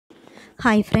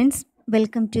Hi friends,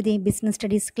 welcome to the business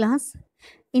studies class.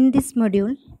 In this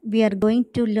module, we are going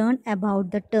to learn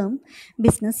about the term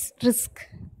business risk.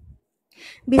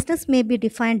 Business may be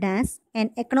defined as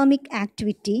an economic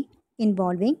activity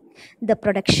involving the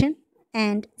production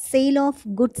and sale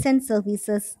of goods and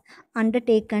services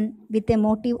undertaken with a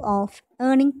motive of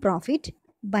earning profit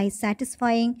by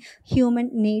satisfying human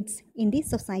needs in the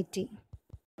society.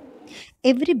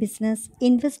 Every business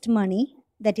invests money,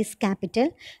 that is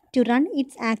capital, to run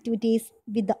its activities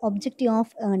with the objective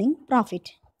of earning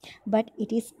profit. But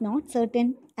it is not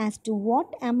certain as to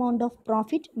what amount of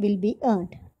profit will be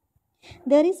earned.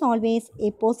 There is always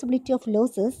a possibility of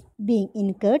losses being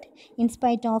incurred in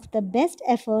spite of the best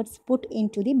efforts put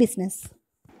into the business.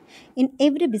 In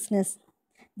every business,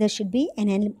 there should be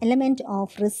an element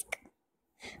of risk.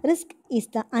 Risk is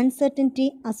the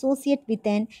uncertainty associated with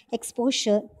an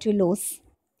exposure to loss.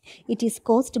 It is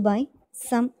caused by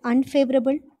some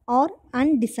unfavorable or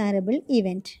undesirable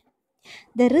event.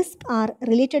 The risks are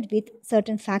related with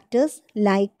certain factors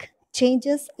like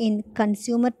changes in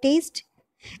consumer taste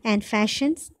and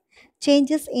fashions,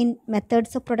 changes in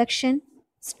methods of production,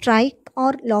 strike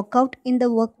or lockout in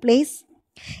the workplace,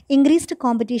 increased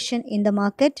competition in the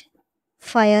market,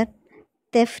 fire,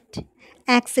 theft,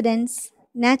 accidents,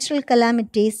 natural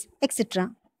calamities,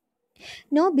 etc.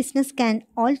 No business can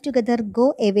altogether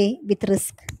go away with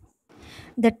risk.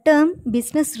 The term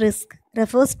business risk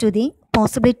refers to the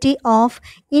possibility of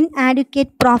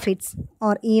inadequate profits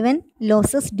or even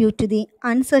losses due to the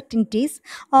uncertainties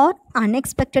or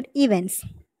unexpected events.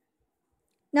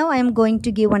 Now I am going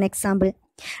to give one example.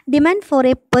 Demand for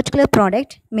a particular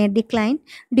product may decline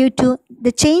due to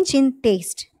the change in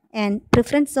taste and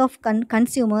preference of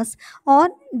consumers or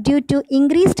due to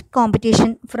increased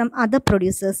competition from other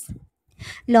producers.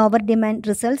 Lower demand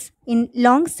results in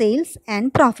long sales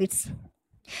and profits.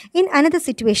 In another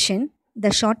situation,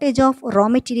 the shortage of raw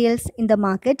materials in the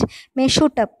market may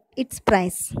shoot up its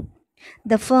price.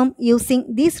 The firm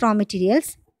using these raw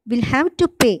materials will have to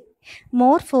pay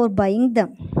more for buying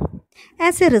them.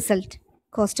 As a result,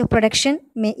 cost of production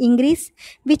may increase,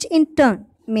 which in turn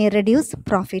may reduce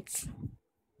profits.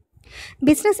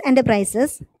 Business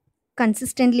enterprises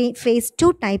consistently face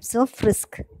two types of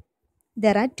risk.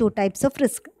 There are two types of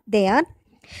risk. They are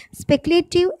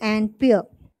speculative and pure.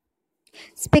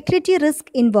 Speculative risk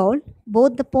involve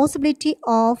both the possibility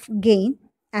of gain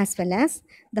as well as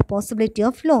the possibility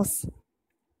of loss.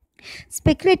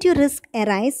 Speculative risk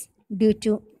arise due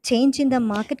to change in the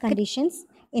market conditions,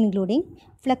 including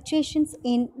fluctuations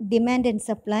in demand and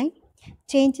supply,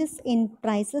 changes in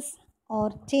prices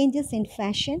or changes in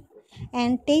fashion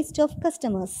and taste of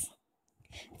customers.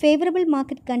 Favorable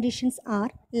market conditions are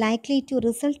likely to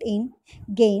result in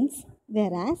gains,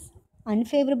 whereas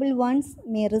unfavorable ones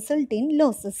may result in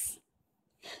losses.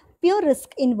 Pure risk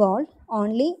involve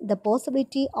only the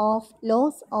possibility of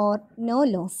loss or no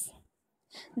loss.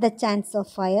 The chance of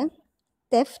fire,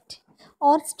 theft,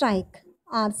 or strike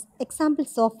are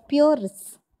examples of pure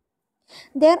risks.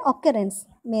 Their occurrence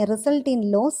may result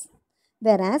in loss,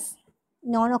 whereas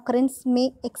non occurrence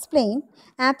may explain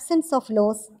absence of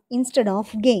loss instead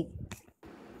of gain.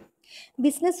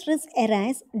 Business risks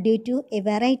arise due to a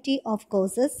variety of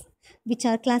causes, which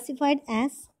are classified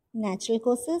as natural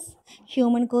causes,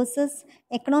 human causes,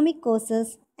 economic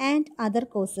causes, and other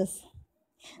causes.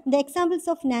 The examples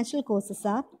of natural causes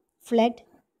are flood,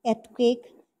 earthquake,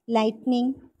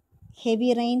 lightning,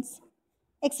 heavy rains,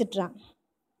 etc.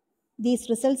 These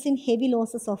results in heavy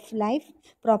losses of life,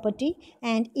 property,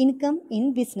 and income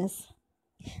in business.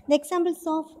 The examples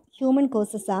of human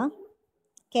causes are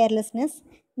carelessness,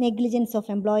 negligence of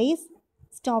employees,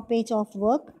 stoppage of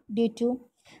work due to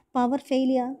power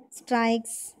failure,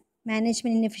 strikes,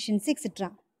 management inefficiency,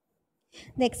 etc.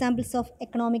 The examples of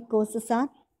economic causes are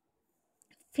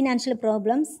financial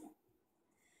problems,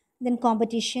 then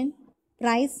competition,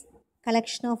 price,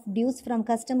 collection of dues from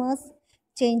customers,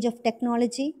 change of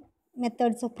technology,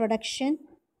 methods of production,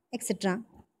 etc.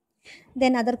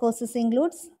 Then other causes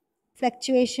includes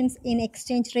fluctuations in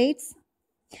exchange rates,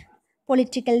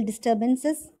 political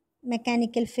disturbances,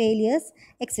 mechanical failures,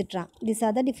 etc. These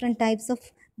are the different types of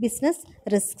business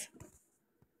risks.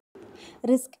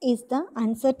 Risk is the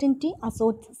uncertainty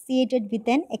associated with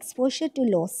an exposure to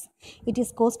loss. It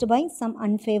is caused by some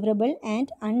unfavorable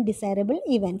and undesirable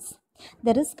events.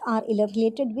 The risks are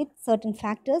related with certain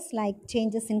factors like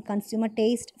changes in consumer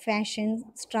taste, fashion,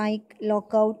 strike,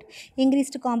 lockout,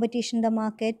 increased competition in the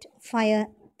market, fire,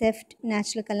 theft,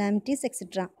 natural calamities,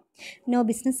 etc. No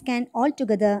business can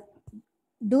altogether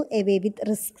do away with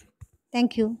risk.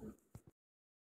 Thank you.